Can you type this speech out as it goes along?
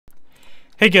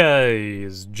Hey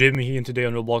guys, Jimmy here, and today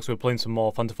on Roblox we're playing some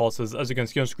more Phantom Forces. As you can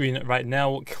see on screen right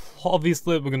now,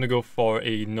 obviously we're going to go for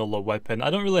a Nuller weapon.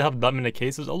 I don't really have that many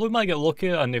cases, although we might get lucky,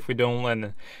 and if we don't,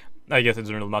 then I guess it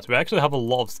doesn't really matter. We actually have a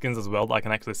lot of skins as well that I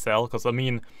can actually sell, because I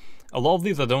mean, a lot of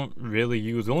these I don't really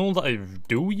use. The only ones that I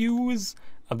do use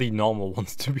are the normal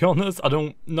ones, to be honest.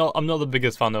 I'm not the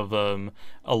biggest fan of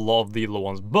a lot of the low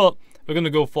ones, but we're going to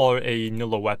go for a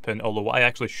Nuller weapon, although what I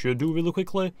actually should do really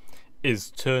quickly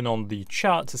is turn on the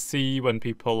chat to see when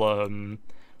people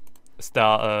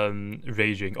start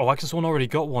raging. Oh, actually someone already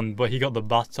got one, but he got the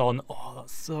baton. Oh, that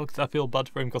sucks. I feel bad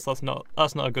for him because that's not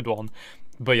a good one.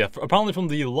 But yeah, apparently from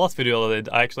the last video I did,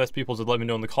 I actually asked people to let me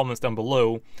know in the comments down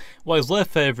below what is their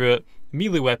favourite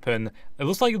melee weapon. It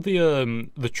looks like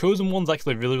the chosen one's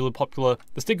actually really popular.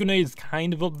 The stick grenade is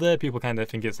kind of up there. People kind of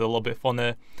think it's a little bit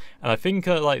funny, and I think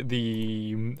like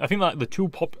the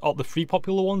three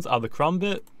popular ones are the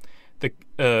Crambit,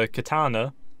 the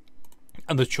katana,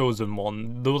 and the chosen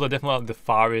one. Those are definitely like the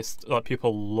farthest that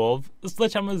people love. The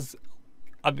sledgehammer's,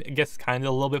 I guess, kind of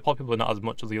a little bit popular, but not as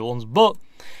much as the other ones. But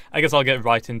I guess I'll get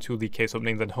right into the case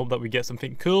openings and hope that we get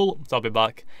something cool. So I'll be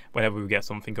back whenever we get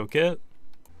something, okay?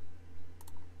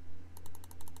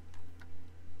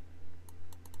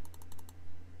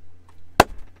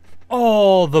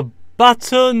 Oh, the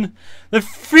baton! The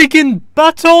freaking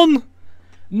baton!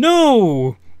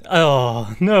 No!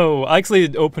 Oh, no. I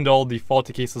actually opened all the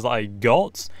 40 cases that I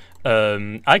got.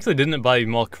 I actually didn't buy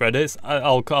more credits.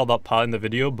 I'll cut out that part in the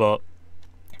video, but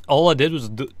all I did was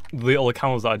delete all the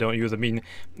camos that I don't use. I mean,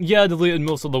 yeah, I deleted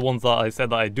most of the ones that I said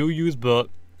that I do use, but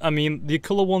I mean, the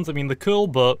color ones, I mean, they're cool,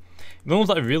 but the ones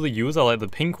that I really use are like the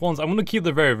pink ones. I'm going to keep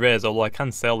the very rares, although I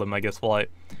can sell them, I guess, for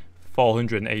like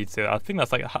 480. I think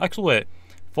that's like, actually, wait,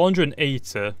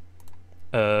 480.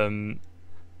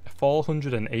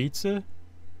 480?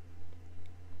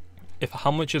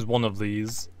 How much is one of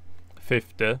these?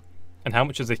 50. And how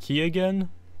much is a key again?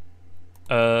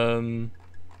 How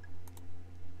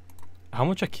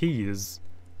much are keys?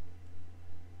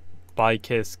 Buy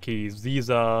case keys.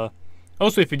 These are...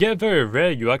 Also, if you get very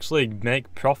rare, you actually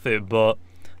make profit, but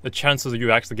the chances of you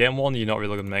actually getting one, you're not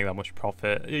really going to make that much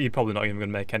profit. You're probably not even going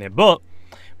to make any. But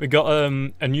we got a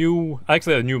new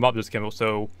map just came up,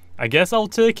 so I guess I'll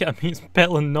take it. I mean, it's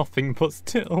better than nothing, but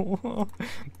still.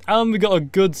 And we got a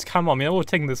good camo. I mean, I would have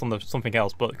taken this on something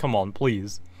else, but come on,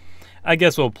 please. I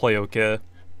guess we'll play okay.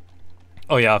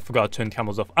 Oh yeah, I forgot to turn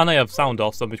camos off. And I have sound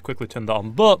off, so let me quickly turn that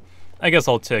on. But I guess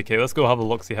I'll take it. Let's go have a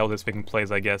look, see how this thing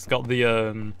plays, I guess. Got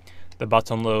the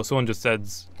baton low. Someone just said...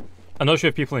 I'm not sure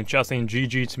if people in chat saying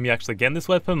GG to me actually getting this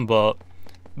weapon, but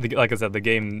like I said,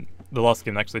 the last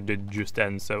game actually did just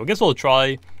end, so I guess we'll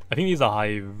try. I think these are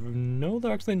high. No,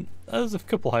 they're actually, there's a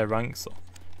couple high ranks, so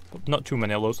not too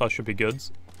many low, so that should be good.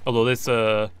 Although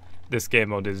this game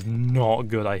mode is not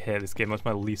good. I hate this game mode. It's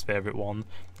my least favorite one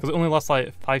because it only lasts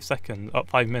like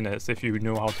 5 minutes if you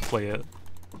know how to play it.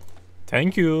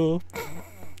 Thank you.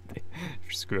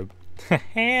 Scrub.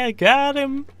 I got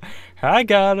him.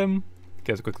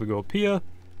 Guys, quickly go up here.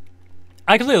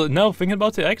 Actually, no, thinking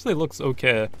about it, actually looks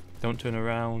okay. Don't turn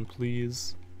around,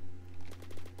 please.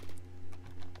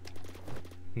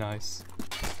 Nice.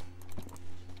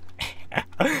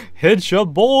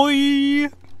 Headshot, boy!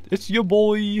 It's your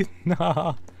boy!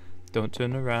 Nah. Don't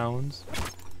turn around.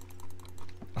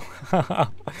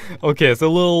 Okay, it's a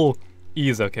little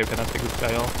easy. Okay, can I take this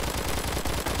guy off?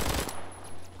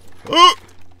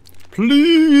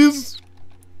 Please!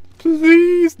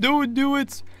 Please don't do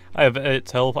it! I have 8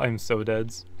 health, I'm so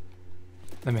dead.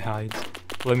 Let me hide.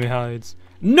 Let me hide.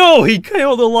 No! He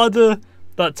killed the ladder!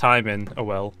 That timing. Oh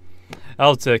well.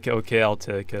 I'll take it, okay, I'll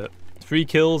take it. 3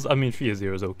 kills? I mean, 3 or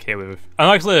 0 is okay with it. And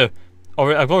actually,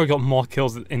 I've already got more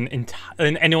kills than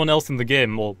anyone else in the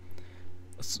game. Well,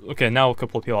 okay, now a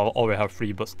couple of people already have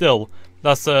 3, but still,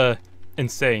 that's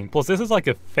insane. Plus, this is like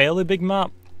a fairly big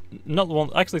map. Not the one,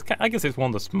 actually, I guess it's one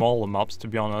of the smaller maps, to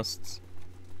be honest.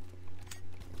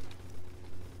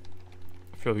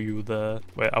 Throw you there.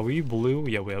 Wait, are we blue?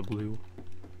 Yeah, we are blue.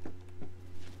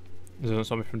 Doesn't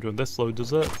stop me from doing this slow,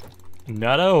 does it?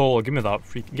 Not at all. Give me that.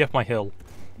 Get off my hill.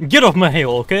 Get off my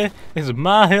hill, okay? This is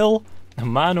my hill.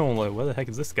 And mine only. Where the heck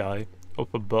is this guy?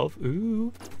 Up above.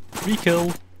 Ooh. 3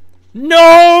 kill.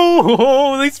 No!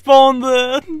 Oh, they spawned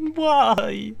there.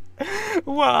 Why?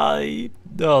 Why?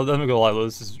 No, I'm not gonna lie,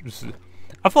 this is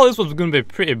I thought this was gonna be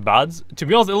pretty bad. To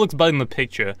be honest, it looks bad in the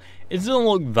picture. It doesn't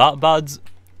look that bad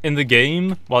in the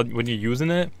game when you're using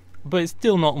it, but it's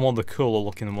still not one of the cooler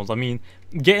looking ones. I mean,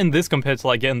 getting this compared to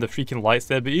like getting the freaking lights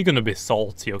there, but you're gonna be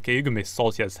salty, okay? You're gonna be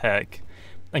salty as heck.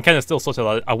 And kind of still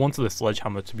salty. I wanted the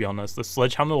sledgehammer, to be honest. The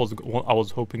sledgehammer was what I was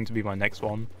hoping to be my next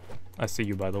one. I see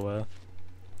you, by the way.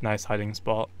 Nice hiding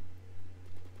spot.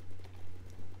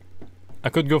 I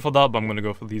could go for that, but I'm gonna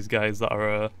go for these guys that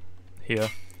are here.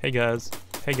 Hey guys.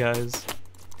 Hey guys.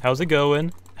 How's it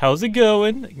going? How's it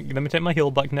going? Let me take my heal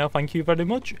back now, thank you very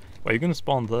much. Wait, are you gonna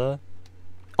spawn there?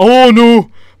 Oh no!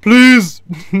 Please!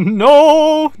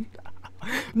 No!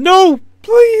 No!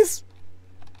 Please!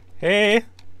 Hey!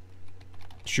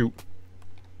 Shoot.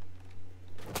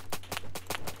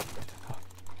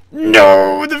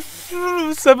 No!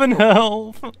 The 7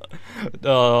 health!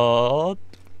 Oh,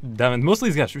 damn it. Most of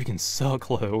these guys freaking suck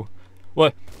low.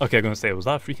 What? Okay, I'm gonna say, was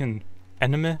that a freaking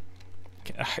enemy?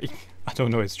 I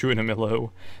don't know, it's true enemy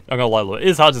low. Not gonna lie, it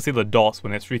is hard to see the dots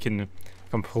when it's freaking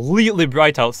completely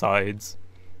bright outside.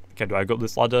 Okay, do I go up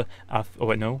this ladder? Oh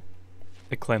wait, no.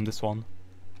 I claimed this one.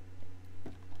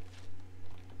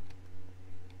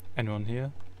 Anyone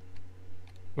here?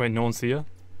 Wait, no one's here?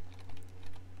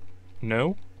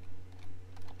 No?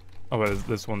 Oh wait, there's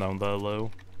this one down there low.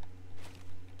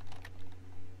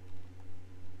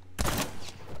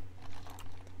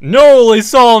 No, they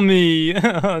saw me!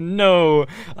 No!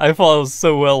 I thought I was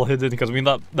so well hidden because I mean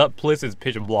that place is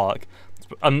pitch black.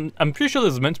 I'm pretty sure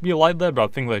there's meant to be a light there, but I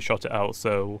think they shot it out,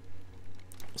 so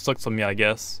sucks on me, I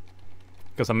guess.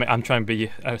 Because I'm trying to be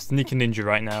a sneaky ninja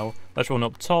right now. Let's run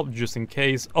up top just in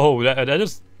case. Oh, did I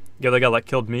just get the guy that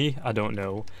killed me? I don't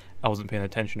know. I wasn't paying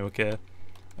attention. Okay,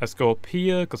 let's go up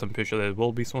here because I'm pretty sure there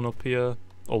will be someone up here.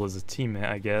 Oh, there's a teammate,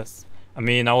 I guess. I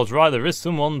mean, I was right. There is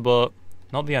someone, but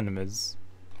not the enemies.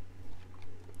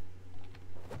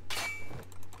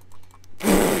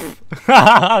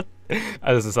 I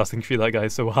was assassin creed that guy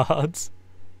so hard.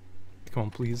 Come on,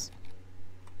 please.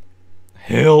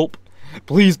 Help!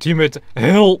 Please, teammate,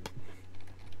 help!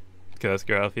 Okay, let's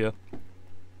get out of here.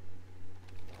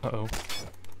 Uh-oh.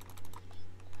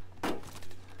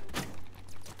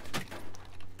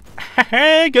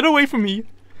 Hey, get away from me!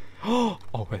 Oh,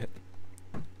 wait.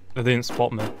 They didn't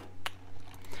spot me.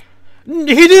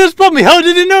 He didn't spot me! How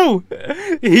did he know?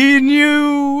 He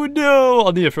knew! No!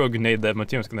 I'll need to throw a grenade there. My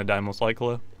teammate's gonna die most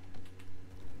likely.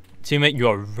 Teammate, you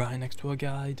are right next to a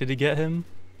guy. Did he get him?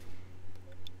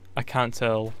 I can't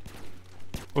tell.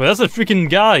 Well, that's a freaking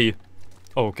guy!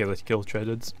 Oh, okay, let's kill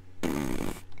traded.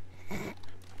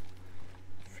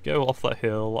 Go off that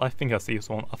hill. I think I see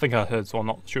someone. I think I heard someone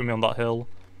not shoot me on that hill.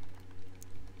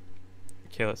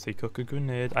 Okay, let's see. Cook a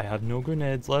grenade. I have no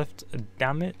grenades left.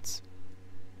 Damn it.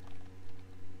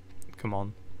 Come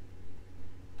on.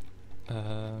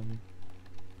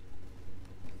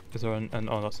 Is there an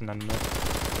oh, that's an enemy.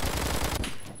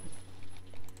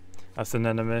 That's an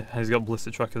enemy. He's got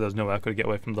ballistic tracker. There's no way I could get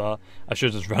away from that. I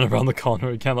should have just ran around the corner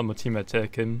and can't let my teammate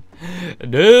take him.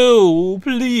 No,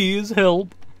 please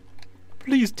help.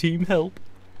 Please, team, help.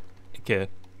 Okay,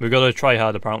 we gotta try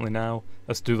hard apparently now.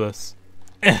 Let's do this.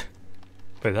 Wait,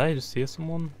 did I just hear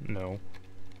someone? No,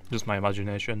 just my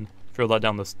imagination. Throw that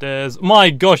down the stairs. My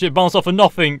gosh, it bounced off of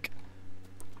nothing.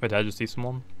 Wait, did I just see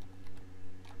someone?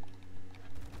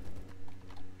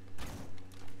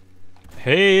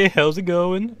 Hey, how's it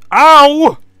going?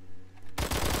 Ow!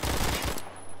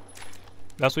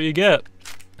 That's what you get.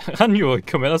 I knew it would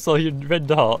come in. I saw your red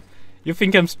dot. You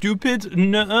think I'm stupid?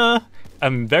 Nuh-uh.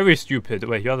 I'm very stupid.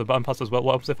 Wait, you have the button pass as well.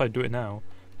 What happens if I do it now?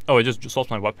 Oh, it just swaps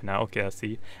my weapon now. Okay, I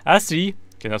see. I see.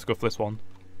 Okay, let's go for this one.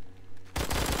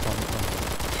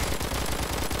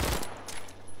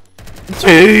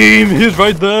 Team! He's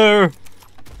right there!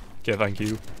 Okay, thank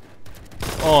you.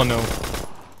 Oh no.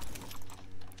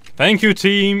 Thank you,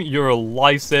 team. You're a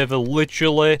lifesaver,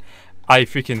 literally. I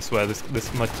freaking swear this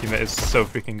my teammate is so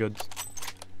freaking good.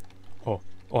 Oh,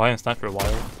 I haven't sniped for a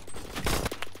while.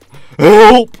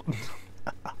 Help!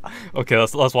 Okay,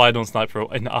 that's why I don't snipe for.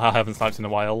 I haven't sniped in a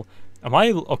while. Am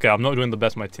I okay? I'm not doing the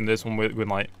best on my team. This one with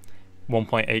like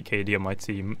 1.8 KD on my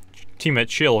team. Teammate,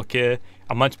 chill, okay?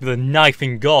 I'm meant to be the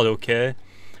knifing god, okay?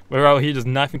 We're out here just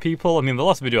knifing people. I mean, the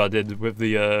last video I did with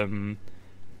the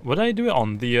what did I do it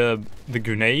on? The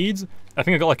grenades? I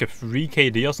think I got like a 3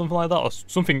 KD or something like that, or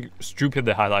something stupid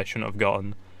the highlight I shouldn't have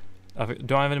gotten.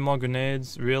 Do I have any more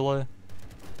grenades, really?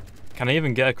 Can I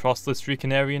even get across this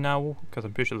freaking area now? Because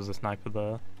I'm pretty sure there's a sniper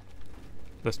there.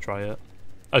 Let's try it.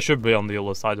 I should be on the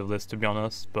other side of this, to be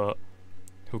honest, but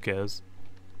who cares?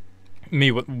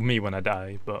 Me when I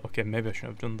die, but okay, maybe I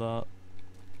shouldn't have done that.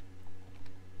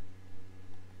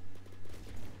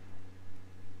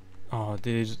 Oh,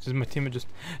 did my teammate just...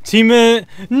 Teammate!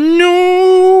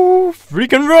 No!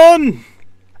 Freaking run!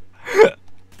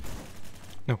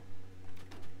 No.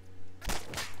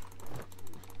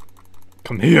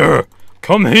 Come here!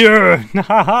 Come here!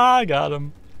 Haha, I got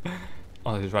him.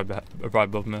 Oh, he's right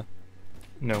above me.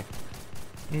 No.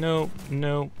 No,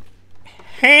 no.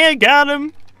 Hey, I got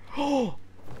him! Oh,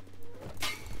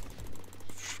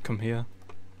 Come here.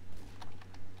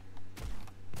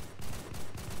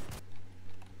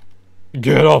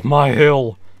 Get off my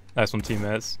hill! Nice one,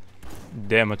 teammates.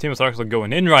 Damn, my teammates are actually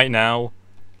going in right now.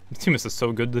 My teammates are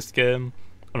so good this game.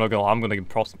 I'm not gonna lie, I'm gonna give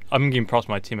props to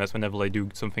my teammates whenever they do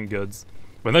something good.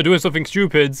 When they're doing something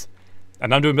stupid,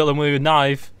 and I'm doing better than with a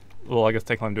knife, well, I guess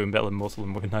technically I'm doing better than most of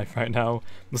them with a knife right now.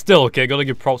 But still, okay, gotta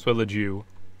give props where they're due.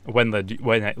 When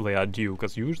they are due,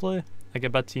 because usually I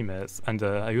get bad teammates, and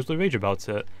I usually rage about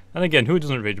it. And again, who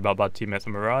doesn't rage about bad teammates,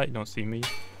 am I right? You don't see me.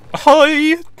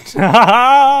 Hi!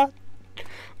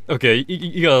 Okay,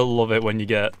 you gotta love it when you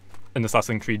get an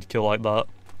Assassin's Creed kill like that.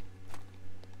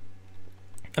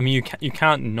 I mean, you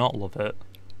can't not love it.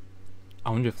 I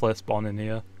wonder if they spawn in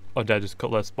here, or did I just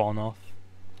cut their spawn off?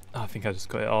 I think I just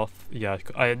cut it off. Yeah,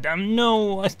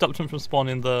 no, I stopped him from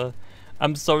spawning there.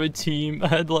 I'm sorry, team. I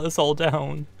had let us all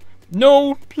down.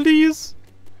 No, please.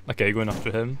 Okay, going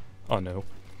after him. Oh no.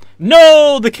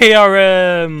 No, the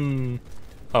KRM.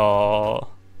 Oh.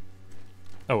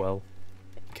 Oh well.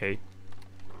 Okay.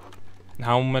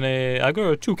 How many? I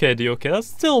got a 2 KD, okay, that's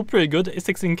still pretty good. It's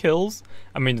 16 kills.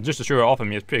 I mean, just to show it off of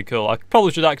me, it's pretty cool. I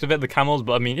probably should activate the camos,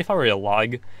 but I mean, if I really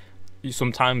lag,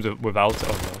 sometimes without it,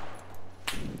 oh no.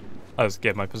 I just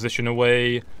get my position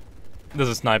away. There's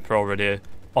a sniper already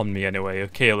on me anyway.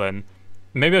 Okay then.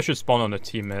 Maybe I should spawn on a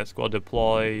teammate. Squad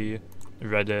deploy.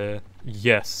 Ready.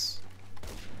 Yes.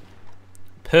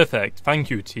 Perfect. Thank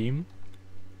you, team.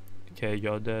 Okay,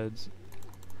 you're dead.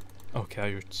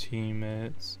 Okay, your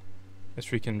teammates. Let's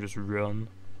freaking just run.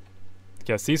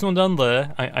 Okay, I see someone down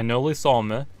there. I know they saw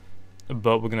me,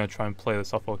 but we're gonna try and play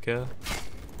this off, okay?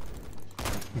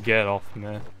 Get off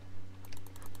me.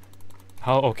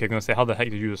 Okay, I'm gonna say, how the heck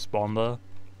did you just spawn there?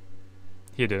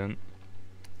 He didn't.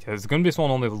 Okay, there's gonna be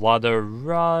someone on the ladder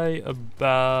right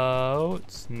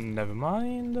about... Never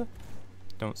mind.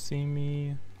 Don't see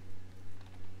me.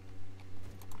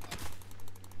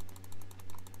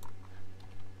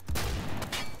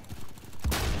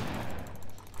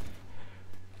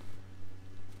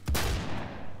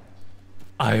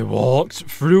 I walked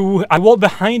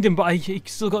behind him, but he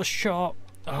still got shot.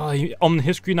 Oh, on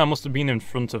his screen I must have been in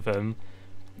front of him.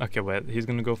 Okay, wait, he's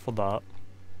gonna go for that.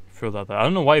 Throw that there. I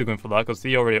don't know why he's going for that, because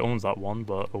he already owns that one,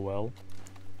 but oh well.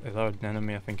 Is that an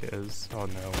enemy? I think it is. Oh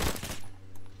no.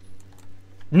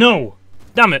 No!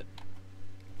 Damn it!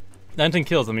 19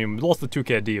 kills, I mean, we lost the 2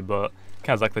 KD, but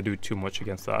can't exactly do too much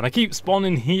against that. And I keep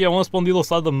spawning here, I want to spawn the other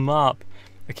side of the map.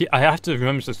 I have to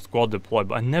remember to squad deploy,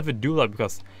 but I never do that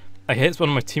because I hate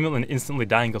spawning my teammate and instantly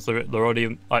dying because they're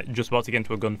already like just about to get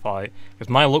into a gunfight. Because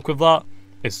my luck with that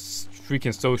is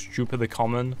freaking so stupidly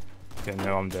common. Okay,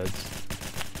 no, I'm dead.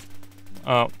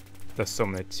 Oh, there's so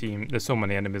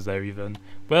many enemies there even.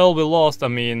 Well, we lost. I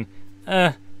mean,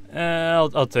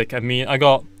 I'll take. I mean, I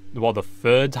got what, the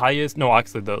 3rd highest? No,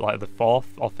 actually the 4th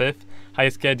or 5th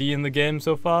highest KD in the game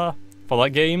so far. For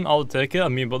that game, I'll take it. I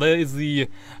mean, but there is the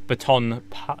baton.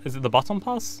 Is it the baton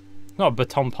pass? Not a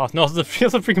baton pass. No, it's a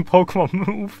freaking Pokemon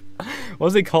move.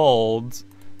 What's it called?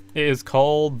 It is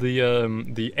called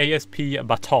the ASP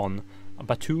Baton. A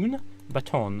Baton?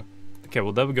 Baton. Okay,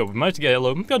 well there we go. We managed to get it.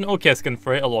 We've got an okay skin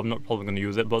for it, although I'm not probably going to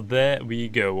use it, but there we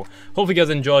go. Hopefully you guys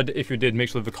enjoyed. If you did, make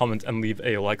sure to leave a comment and leave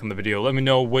a like on the video. Let me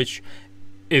know which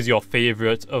is your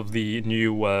favourite of the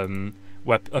new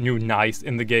new nice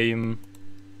in the game.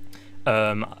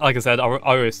 Like I said, I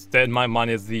already stated mine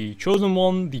is the chosen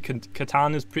one. The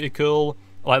katana is pretty cool.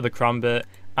 I like the Krambit,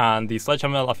 and the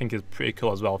sledgehammer I think is pretty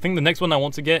cool as well. I think the next one I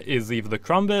want to get is either the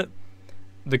Krambit,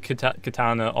 the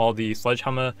katana, or the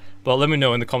sledgehammer. But let me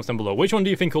know in the comments down below. Which one do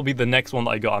you think will be the next one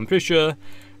that I got? I'm pretty sure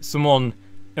someone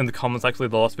in the comments, actually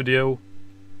the last video,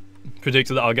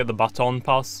 predicted that I'll get the baton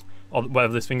pass, or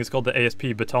whatever this thing is called, the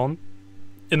ASP baton,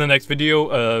 in the next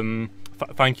video.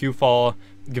 Thank you for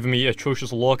giving me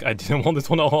atrocious luck. I didn't want this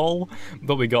one at all,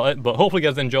 but we got it. But hopefully you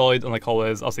guys enjoyed, and like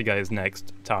always, I'll see you guys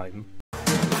next time.